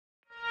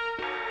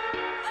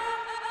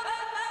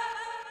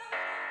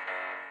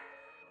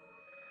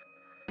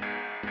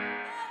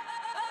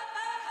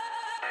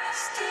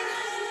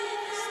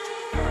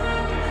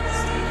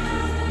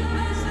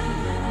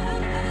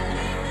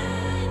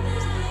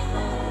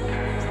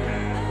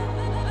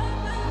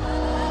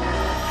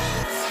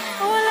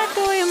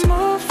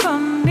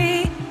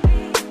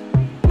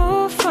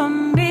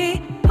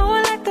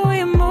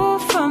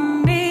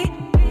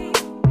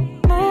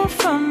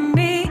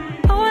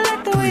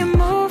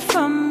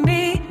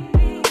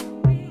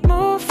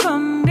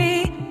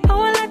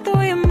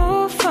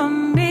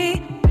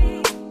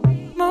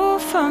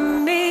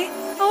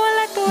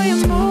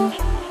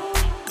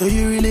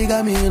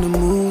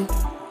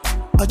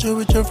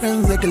your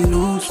friends, they can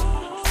lose.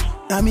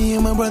 Now me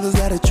and my brothers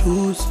gotta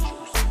choose.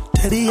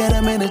 Teddy got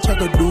a man and chuck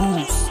a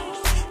deuce.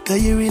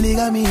 Cause you really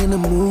got me in the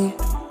mood.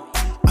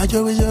 Out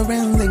with your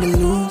friends, they can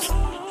lose.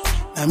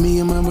 Now me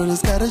and my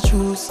brothers gotta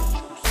choose.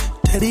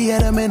 Teddy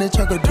got a man and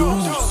chuck a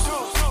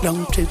deuce.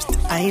 Long trips to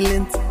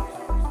islands,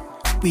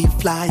 we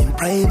fly in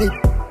private.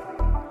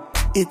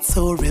 It's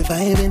so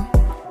reviving.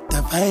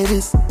 The vibe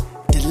is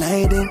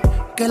delighting.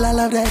 Girl, I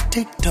love that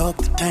TikTok,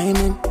 the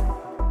timing.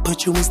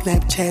 Put you in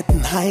Snapchat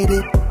and hide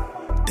it.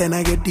 Then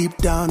I get deep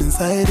down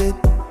inside it,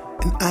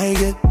 and I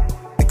get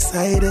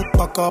excited.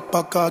 Back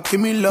up, give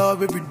me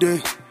love every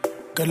day.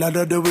 Girl, I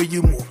love the way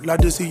you move. Love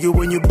to see you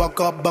when you back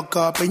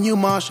up, and you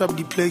mash up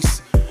the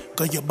place.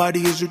 Cause your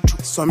body is your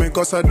truth. So me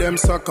cause of them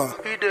sucker.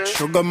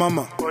 Sugar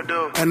mama,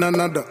 and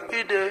another,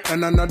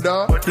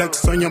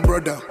 flex on your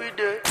brother.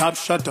 Top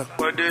shutter,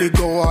 we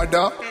go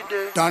harder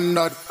than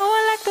that. Oh,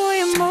 I like the way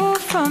you move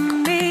for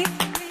me.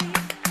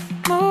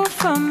 Move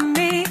for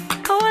me.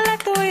 Oh, I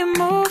like the way you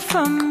move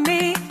for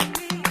me.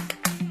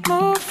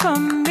 Move for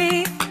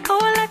me. Oh,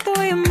 I like the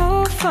way you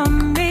move for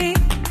me.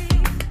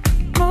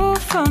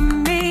 Move for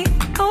me.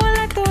 Oh, I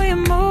like the way you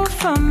move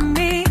for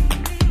me.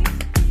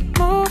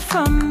 Move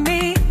for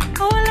me.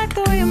 Oh, I like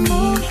the way you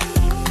move.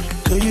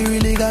 So you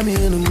really got me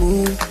in the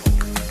mood.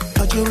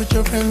 Out you with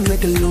your friends, they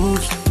can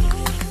lose.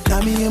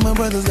 Now me and my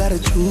brothers gotta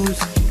choose.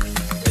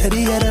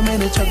 Teddy got a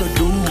man and chuck a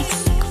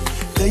deuce.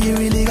 So you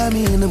really got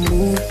me in the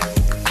mood.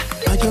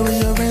 Out you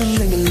with your friends,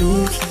 they can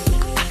lose.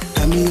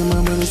 Now me and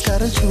my brothers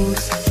gotta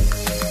choose.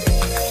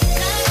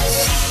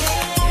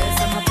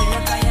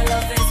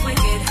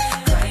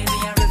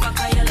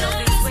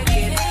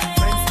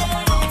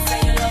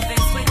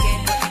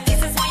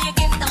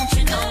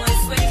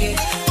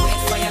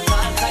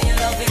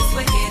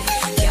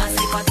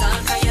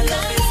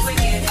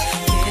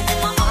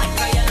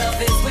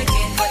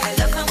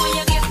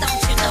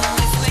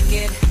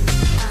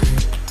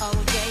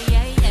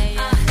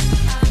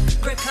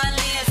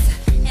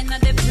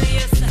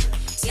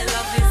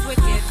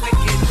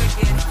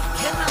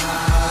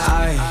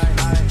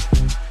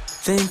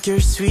 Think you're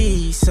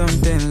sweet,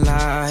 something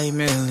like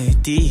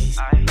melodies.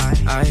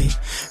 I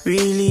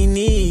really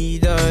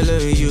need all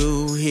of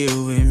you here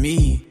with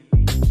me.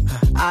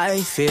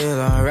 I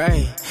feel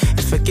alright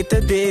if I get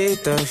a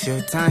bit of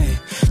your time.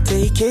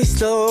 Take it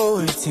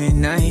slower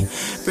tonight,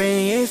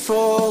 bring it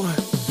forward.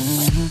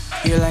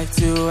 You like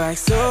to act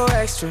so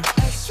extra,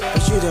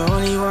 but you're the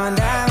only one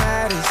that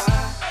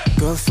matters.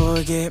 Girl,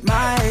 forget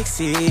my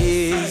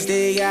exes,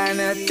 they got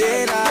nothing.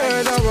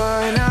 You're the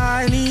one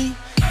I need.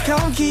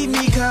 Come keep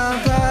me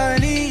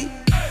company.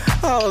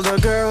 All the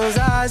girls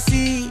I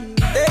see,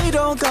 they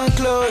don't come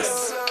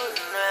close.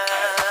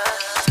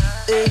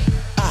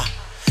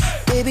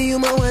 Baby, you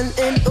my one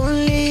and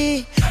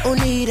only.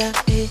 Onida,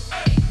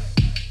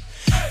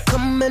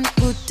 Come and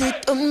put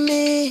it on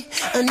me.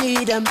 I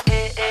need them.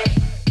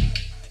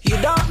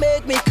 You don't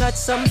make me cut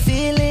some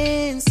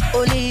feelings.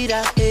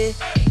 Onida,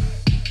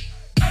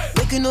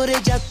 Make you know the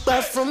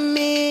jackpot from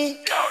me.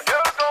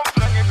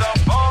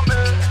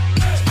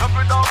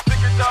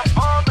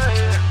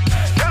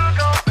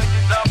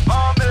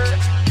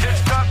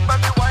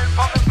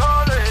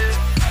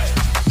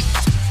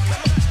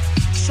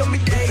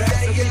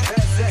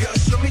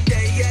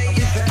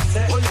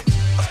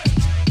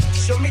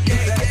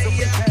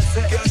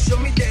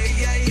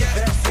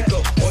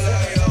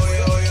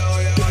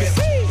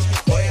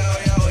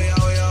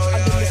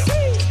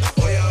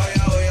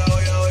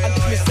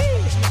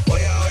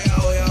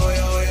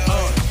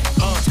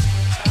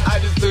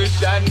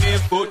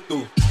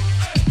 Photo.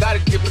 Gotta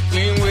keep it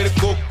clean with a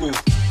cocoa.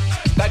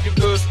 Got your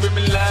girl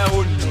screaming like,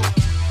 oh no.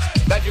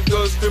 Got your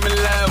girl screaming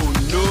like, oh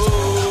no.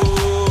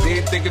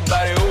 Been thinking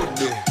about it all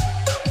day.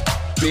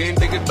 Been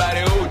thinking about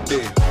it all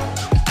day.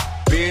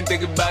 Been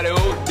thinking about it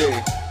all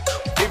day.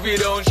 If you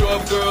don't show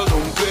up, girl,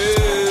 don't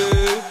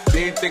play.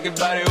 Been thinking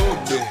about it all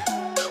day.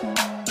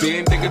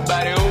 Been thinking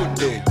about it all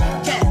day.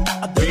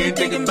 Been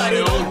thinking about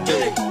it all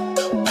day.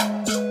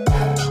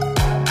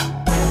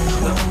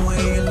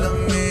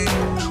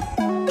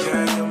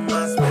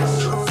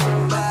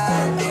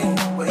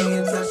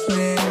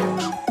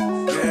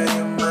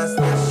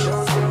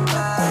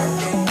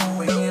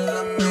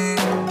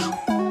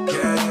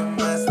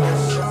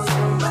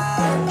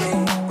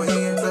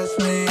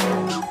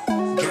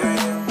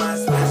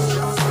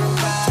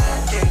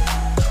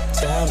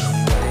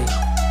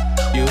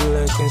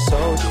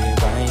 So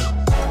divine,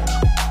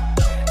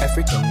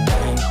 African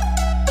wine,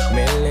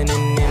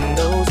 melanin in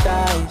those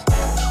eyes.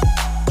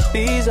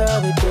 These are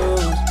the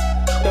clues,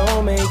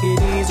 don't make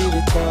it easy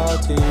to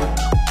talk to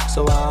you.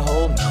 So I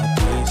hold my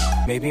peace,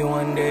 maybe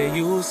one day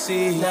you'll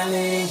see.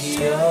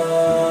 Nalingia,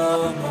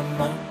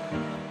 mama,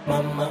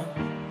 mama.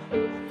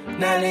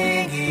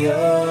 Nalingia,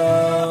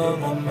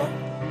 mama,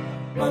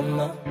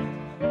 mama.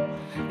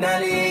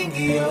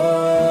 Nalingia,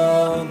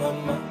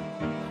 mama,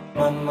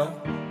 mama.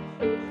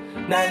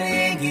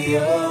 Nalingi,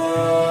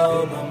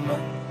 oh, mama,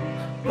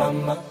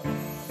 mama.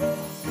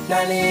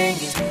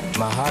 Nalingi.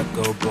 My heart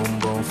go boom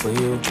boom for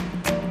you.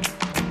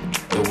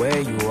 The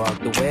way you walk,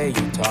 the way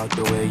you talk,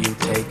 the way you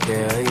take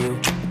care of you.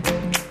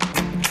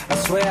 I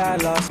swear I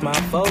lost my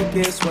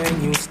focus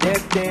when you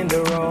stepped in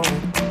the room.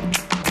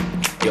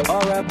 Your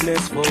aura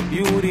blissful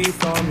beauty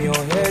from your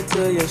head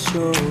to your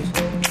shoes.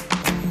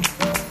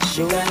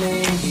 Sugar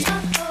lady.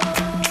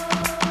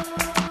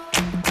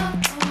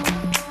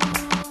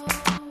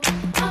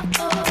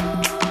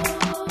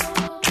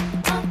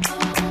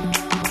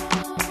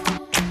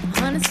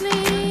 Honestly,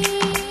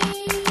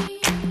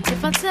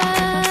 if I tell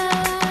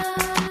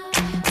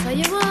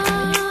you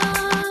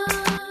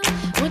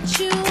what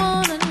you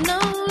wanna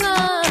know,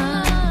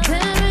 love,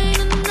 there ain't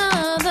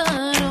another.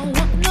 Don't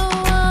want no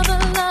other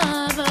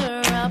lover.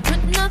 I'll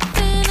put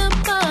nothing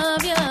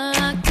above you. I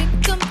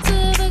kick 'em to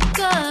the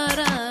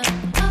gutter.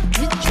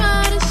 You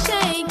try to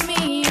shake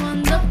me,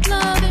 wound up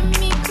loving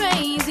me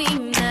crazy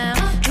now.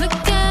 Look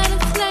at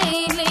us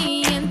lately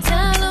and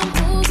tell 'em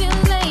who's your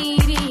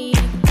lady.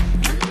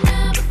 I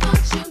never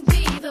thought you'd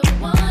be the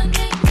one,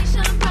 make me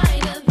shine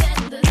brighter than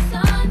the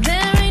sun.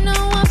 There ain't no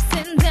ups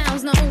and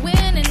downs, no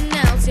in and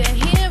outs. You're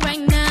here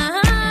right now.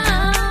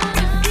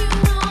 If you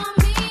want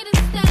me to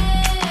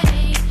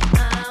stay,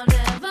 I'll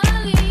never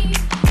leave.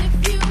 If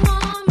you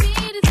want me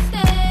to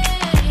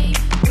stay,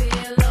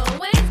 we'll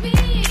always be.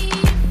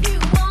 If you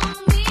want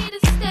me to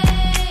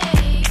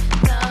stay,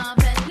 love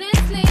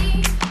endlessly.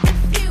 If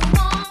you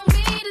want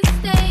me to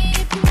stay,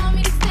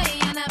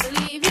 and I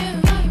believe you.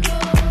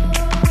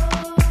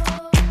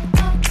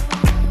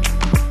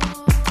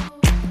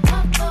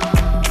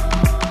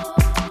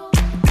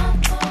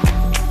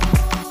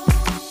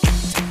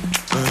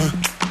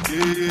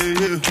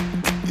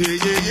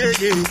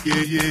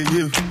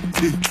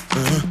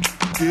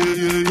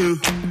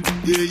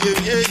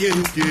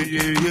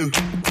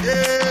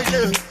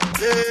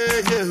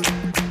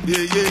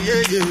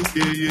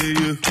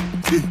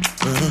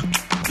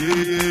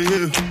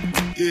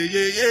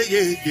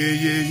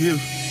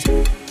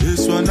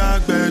 This one I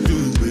better do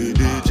with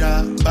the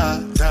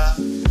jabata.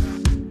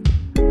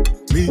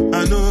 Me,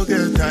 I no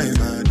get time,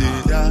 I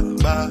did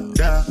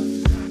jabata.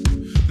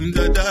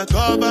 Dada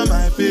cover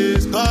my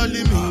face,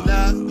 calling me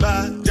la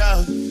bada.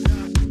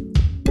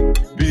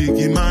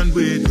 Biggie man,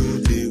 we do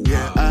the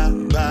wear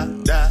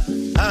abada.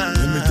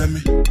 Tell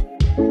me,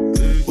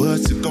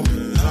 what's it gon'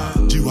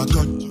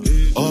 G-Wagon,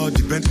 all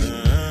the Bentley,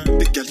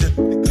 the girl them,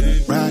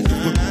 ride the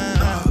whip.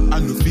 I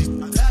no fit,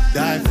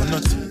 die for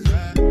nothing.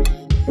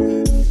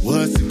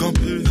 What's it gon'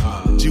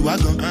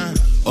 G-Wagon,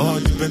 all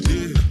the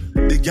Bentley,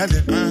 the girl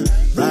them,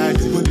 ride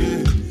the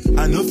whip.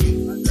 I no fit,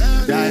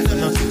 die for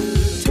nothing.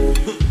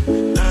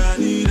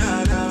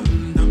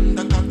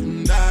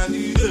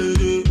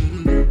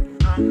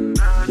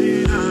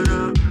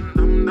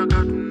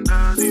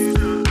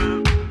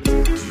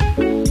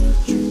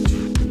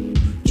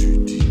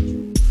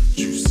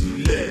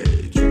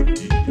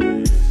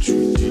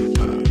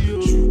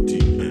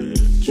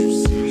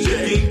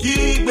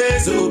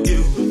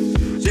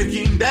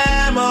 Shaking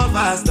them all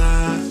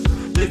faster.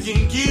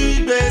 Shaking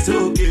keep it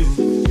so cute.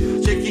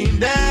 Shaking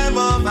them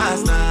all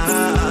faster.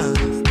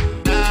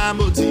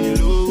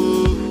 Namotilo,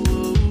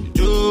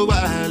 Jo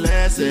wa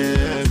lese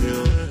mi.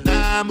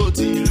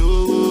 Namotilo,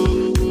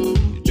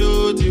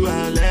 Jo ti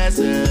wa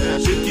lese.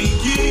 Shaking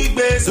keep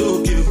it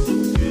so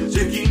cute.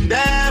 Shaking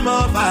them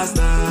all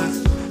faster.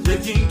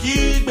 Shaking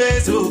keep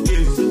it so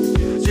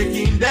cute.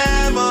 Shaking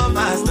them all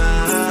faster.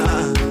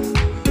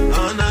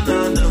 No, no,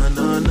 no, no,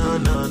 no, no,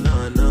 no,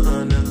 no,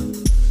 no, no.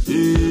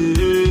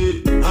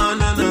 Oh,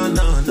 no, no,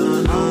 no,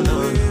 no, no, no,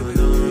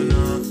 no,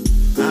 no.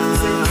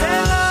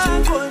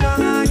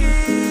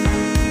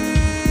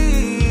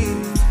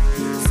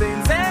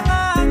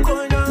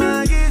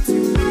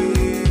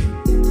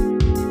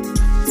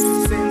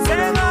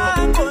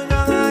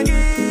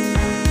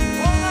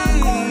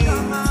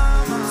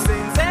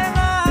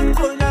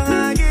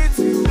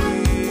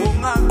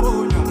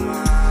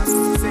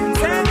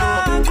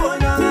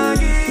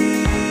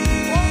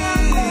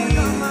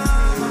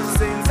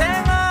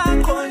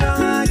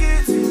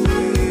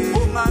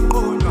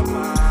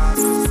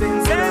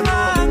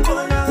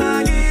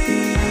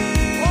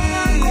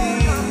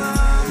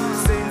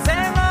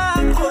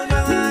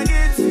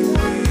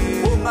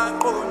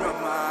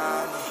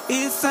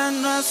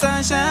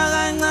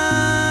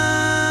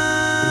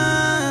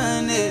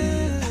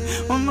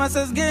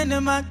 Masasgene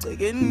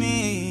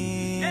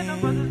magcekeni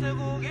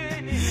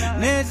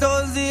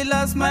Nedlozi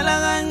la smile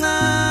kancane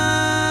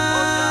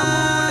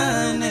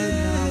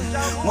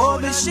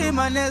Ngoba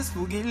ishima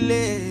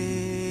nesivukile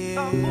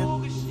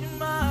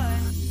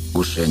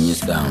Kushenya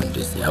sound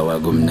isihawa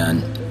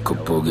kumnandi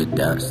khuphuka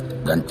dust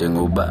kanti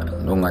nguba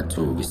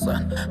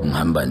nongathukisana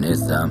ngihamba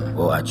nezami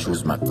I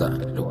choose macala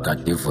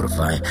lokade for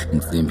fine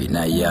insimbi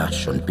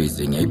nayasho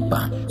busy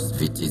ngeyibhamba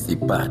sifithi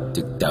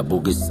izibhadi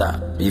kudabukisa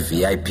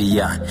VIP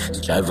yani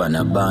sijiva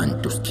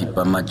nabantu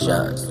sikhipha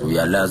amajazz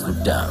uyalaza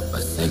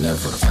udaba senge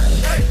for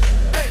fine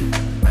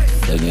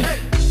senge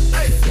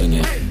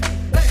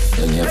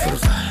for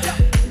fine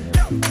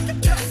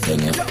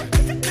senge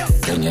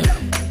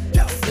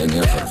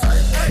for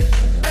fine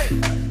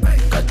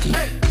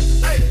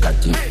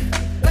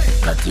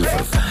Kati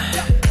for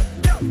fire.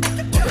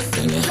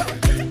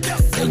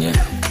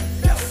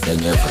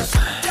 Sengefrisa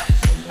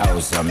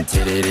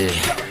awusamthelele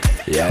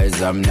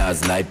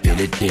yazamnazi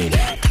nayiphelethele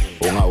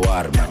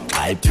ungawarma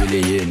xa iphile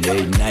yini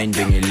hey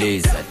 9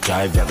 ngilisa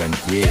driver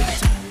kantiyeni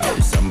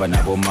awusamba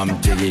nabo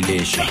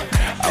mamthekelesha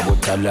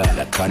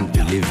abothalala can't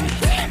believe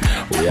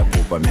it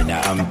uyabhubha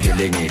mina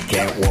amphele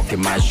can't walk in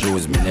my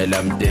shoes mina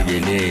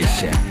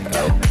lamtekelesha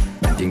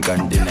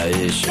inkantina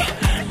yesha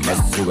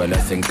masuka la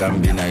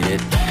senkambina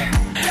yethu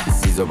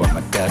sizoba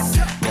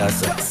matasa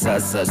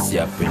sasa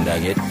siyaphinda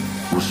ngethi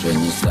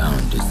ushwenye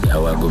sound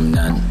siyawa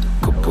kumnandi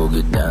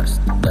kuphuka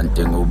dust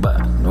kanti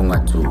nguba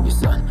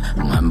nongathukisana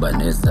ngihamba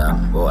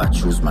nezam I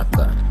choose my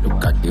car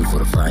look at the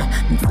 45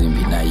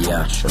 insimbi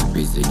nayasho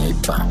busy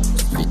ngeyibham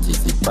sithi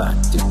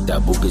sipati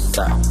kudabuka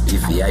isa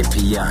VIP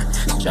yan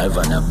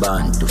driver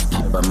nabantu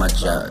keep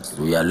amachas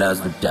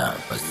uyalazi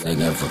udaba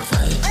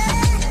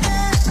senge45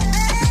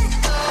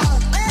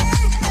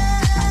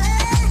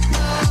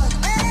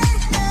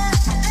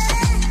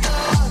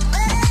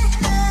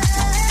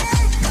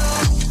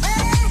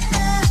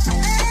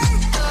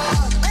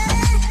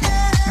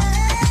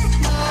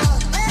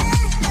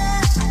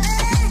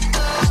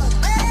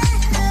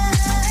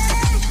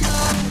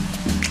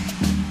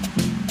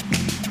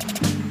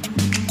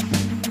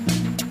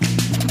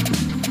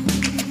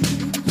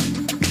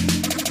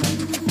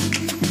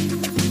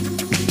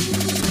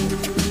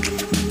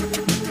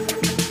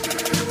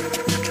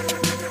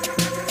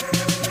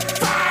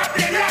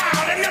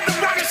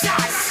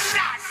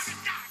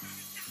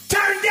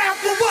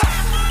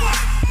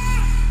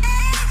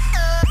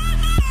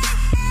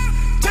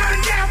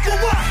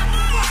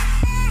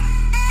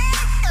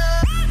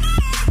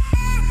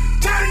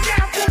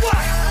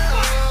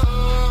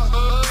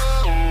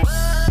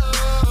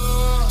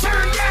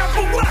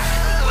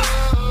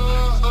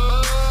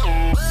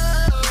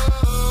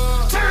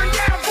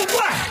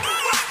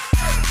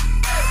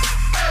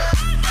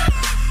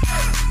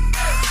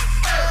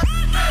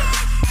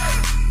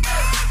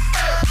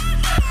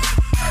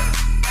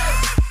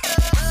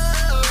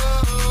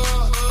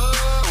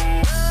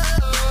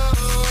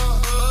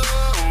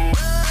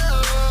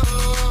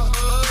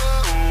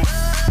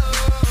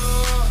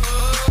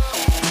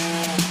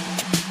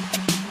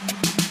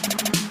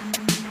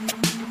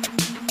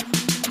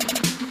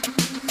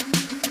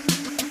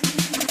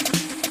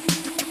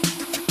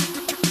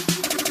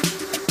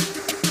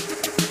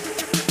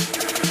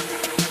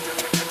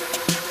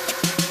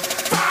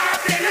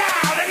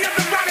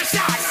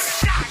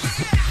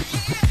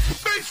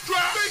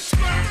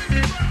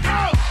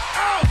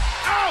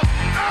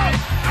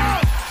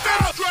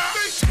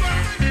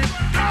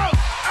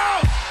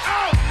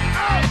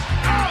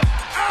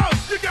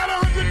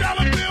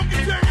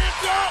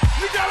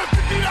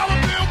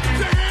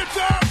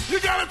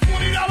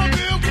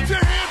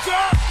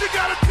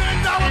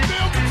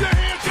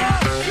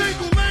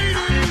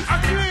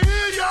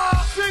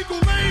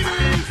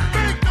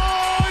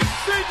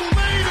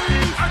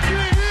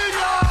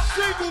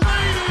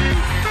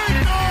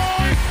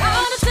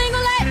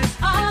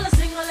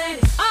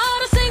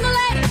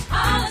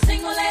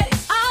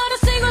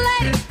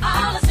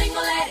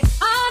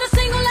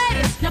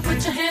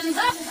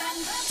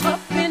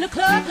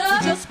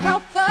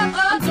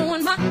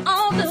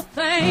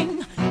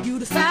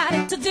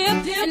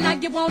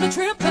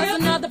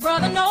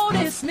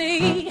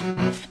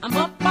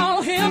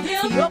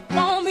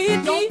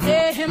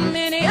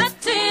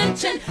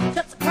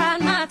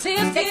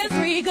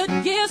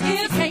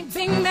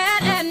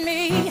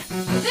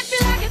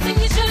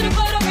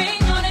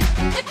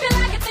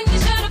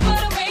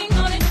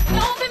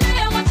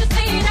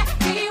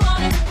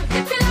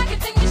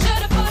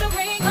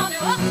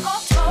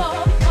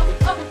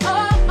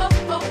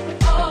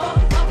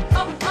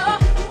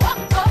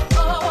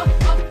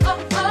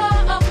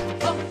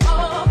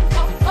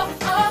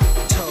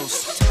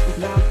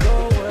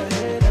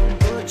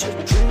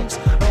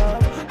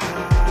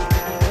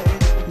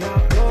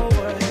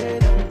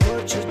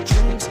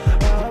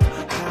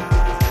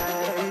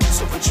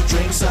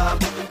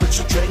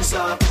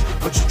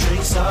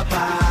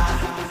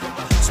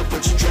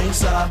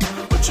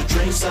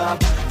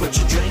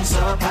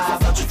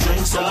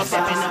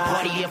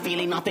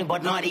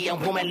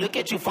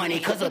 You funny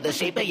cause of the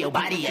shape of your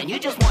body and you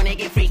just wanna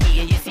get freaky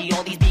and you see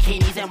all these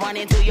bikinis and run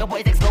into your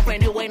boy's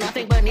ex-girlfriend who ain't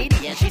nothing but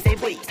needy and she say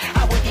please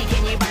I would think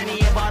can you buy me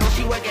a bottle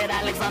she work at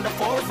Alexander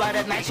Forbes but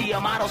at night she a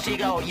model she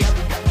go yep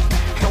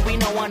but we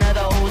know one of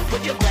those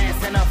put your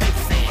glass in her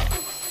face and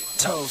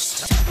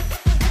toast.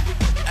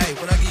 Hey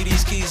when I give you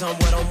these keys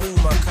homeboy don't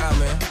move my car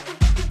man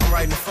I'm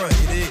right in the front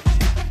you dig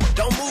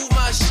don't move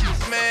my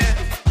shit man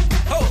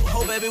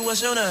ho baby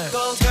what's your name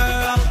go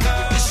girl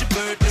it's your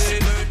birthday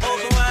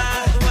open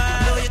wide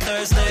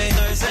Thursday,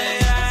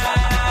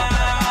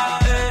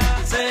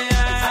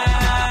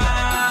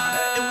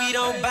 and we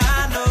don't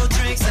buy no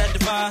drinks at the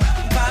bar.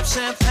 Pop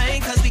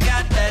champagne 'cause we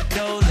got that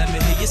dough. Let me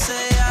hear you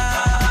say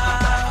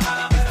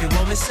if you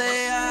want me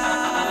say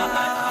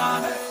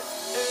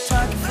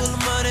Pocket full of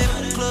money,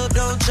 club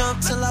don't jump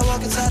till I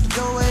walk inside the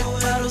doorway.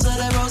 Bottles of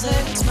that rosé,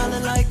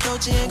 smelling like Dolce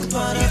put your ink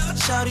upon her.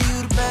 Shout to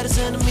you the baddest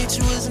and to meet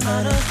you is an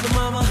honor. But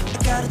mama,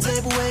 I got a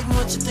table waiting,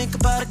 what you think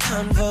about a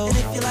convo? And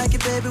if you like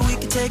it, baby, we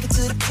can take it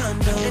to the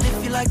condo. And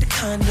if you like the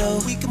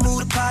condo, we can move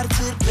the party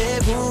to the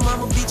bedroom.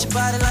 I'ma beat your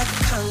body like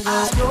a congo.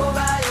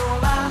 Ayoba,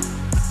 yoba,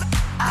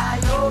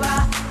 ayoba,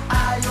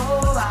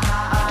 ayoba,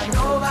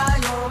 ayoba,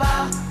 yoba,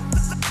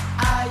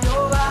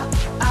 ayoba,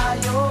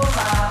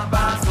 ayoba,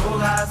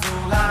 bazoga,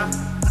 zoga,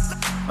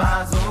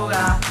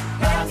 bazoga,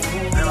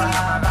 bazoga,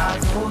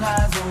 bazoga,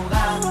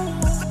 zoga,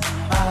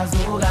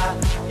 bazoga,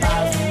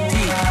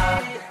 bazoga.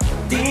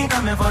 Think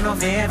I'm in for no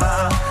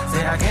favor.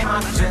 Said I came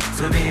out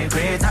to be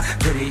greater,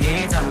 to the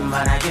hater,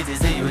 but I get to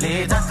see you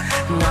later.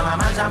 Now my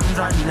man, I'm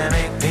trying to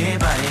make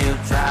paper. You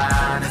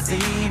trying to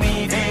see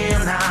me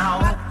fail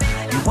now.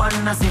 You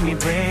wanna see me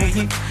break.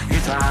 You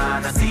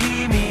trying to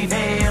see me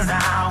fail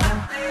now.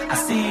 I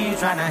see you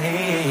trying to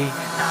hate.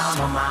 Now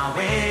I'm on my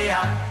way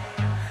up.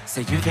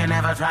 Say you can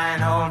never try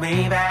and hold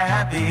me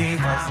back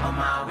because I'm on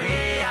my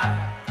way up.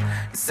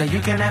 Say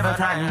you can never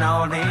try and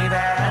hold me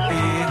back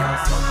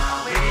because I'm on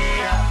my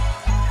way up.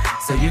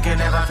 So you can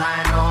never try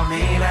and hold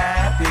me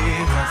back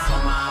because I'm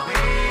on my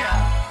way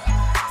up.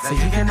 So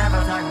you can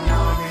never try and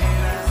hold me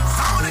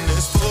back. In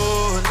this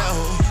floor now,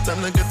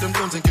 time to get them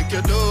drums and kick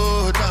your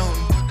door down.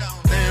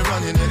 They ain't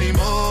running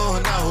anymore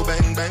now.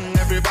 Bang bang,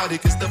 everybody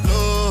kiss the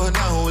floor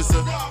now. It's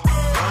all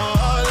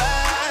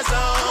eyes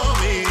on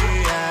me.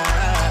 I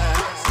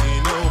see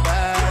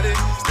nobody.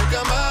 Stick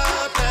 'em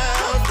up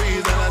now,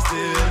 freeze and I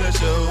steal the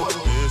show.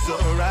 It's a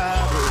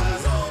robbery,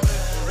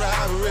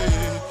 robbery,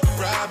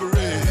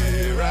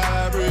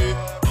 robbery.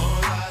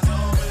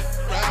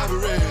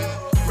 Robbery,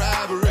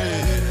 robbery,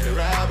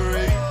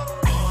 robbery,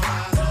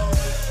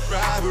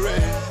 robbery,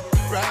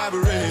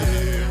 robbery,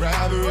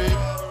 robbery, robbery,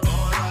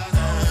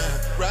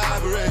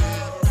 robbery,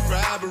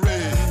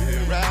 robbery,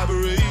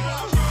 robbery.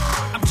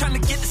 I'm trying to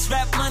get this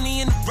rap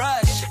money in the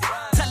rush.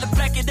 Tell her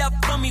back it up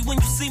for me when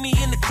you see me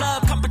in the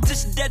club.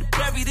 Competition dead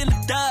buried in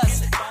the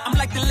dust. I'm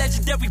like the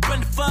legendary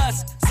Brenda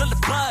Fuss. Still the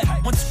bud.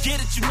 Once you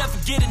get it, you never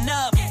get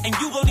enough. And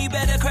you gon' need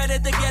better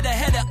credit to get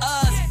ahead of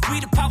us. We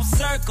the power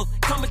circle,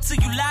 coming to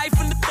you live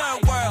from the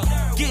third world.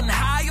 Getting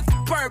higher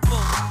for purple.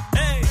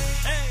 Hey,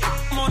 hey,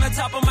 I'm on the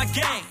top of my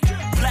game.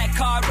 Black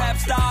card rap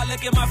star,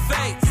 look at my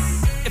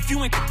face. If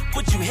you ain't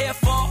what you here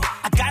for,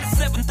 I got a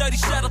 7:30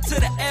 shuttle to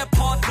the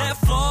airport,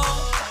 therefore.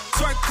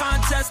 Twerk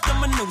contest,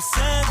 I'm a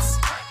nuisance.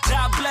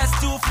 God bless,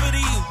 do it for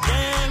the youth,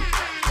 damn.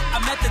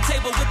 I'm at the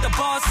table with the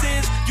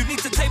bosses. You need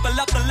to table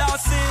up the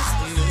losses.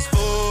 In this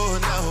floor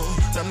now,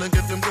 time to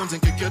get them drums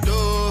and kick your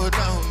door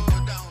down.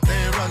 They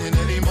ain't running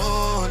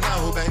anymore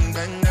now. Bang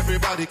bang,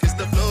 everybody kiss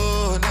the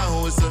floor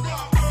now. It's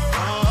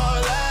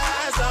all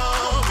eyes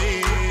on me.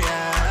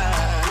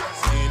 I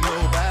see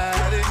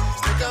nobody.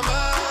 Stick 'em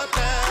up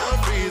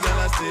now, freeze and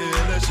I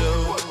steal the show.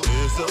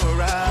 It's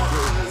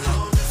alright.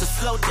 So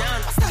slow down,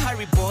 what's the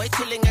hurry, boy?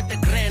 Chilling at the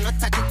Grand, not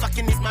touching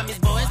fucking these mommy's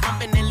boys.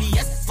 Bumping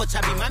Elias for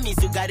chubby mummies,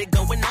 you got it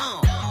going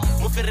on.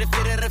 Mufere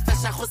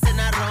refesha go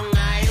sena wrong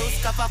eye.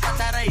 Uska fa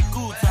fatara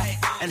ikuta.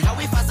 And how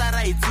we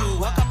fasara itu,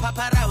 waka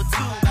papara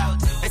utu.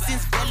 And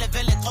since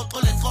vele toko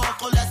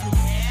las me.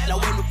 La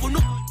wenu kunu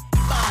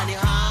body,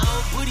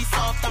 how booty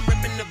soft, I'm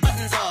ripping the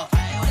buttons off.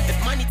 If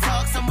money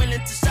talks, I'm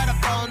willing to shut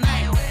up all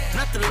night.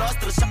 Nothing lost,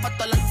 to the shop at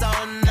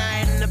all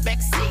night in the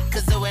backseat,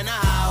 cause it went out.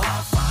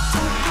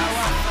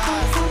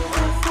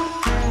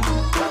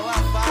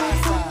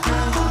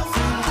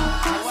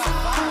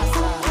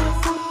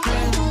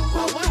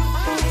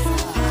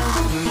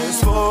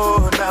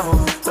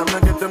 Time to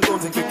get them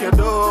guns and kick your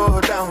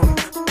door down.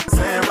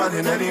 They ain't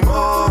running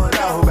anymore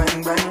now.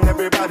 Bang bang,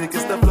 everybody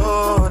kiss the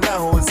floor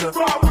now. It's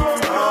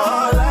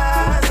all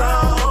eyes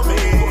on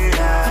me.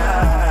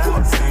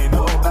 I see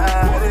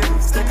nobody.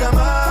 Stick 'em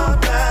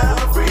up now,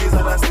 freeze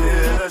and I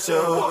steal the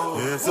show.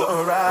 It's a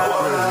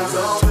robbery,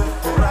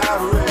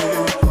 robbery,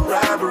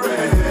 robbery,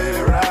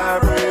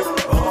 robbery.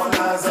 All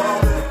eyes on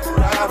me.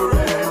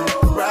 Robbery,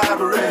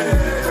 robbery,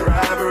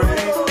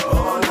 robbery.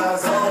 All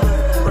eyes on me.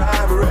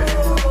 Robbery,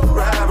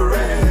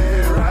 robbery,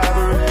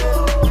 robbery.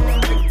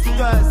 You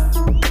guys.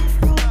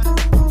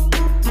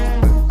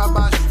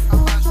 Abash.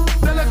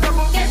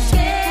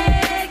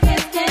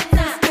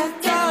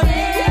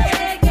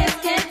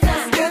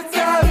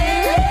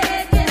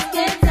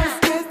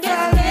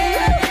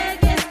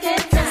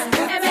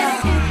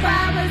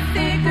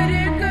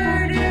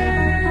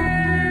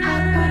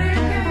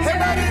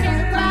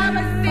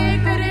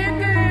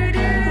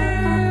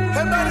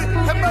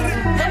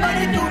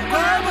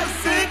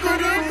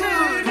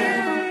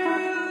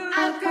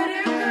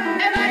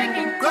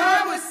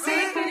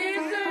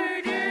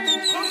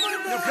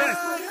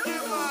 Yes.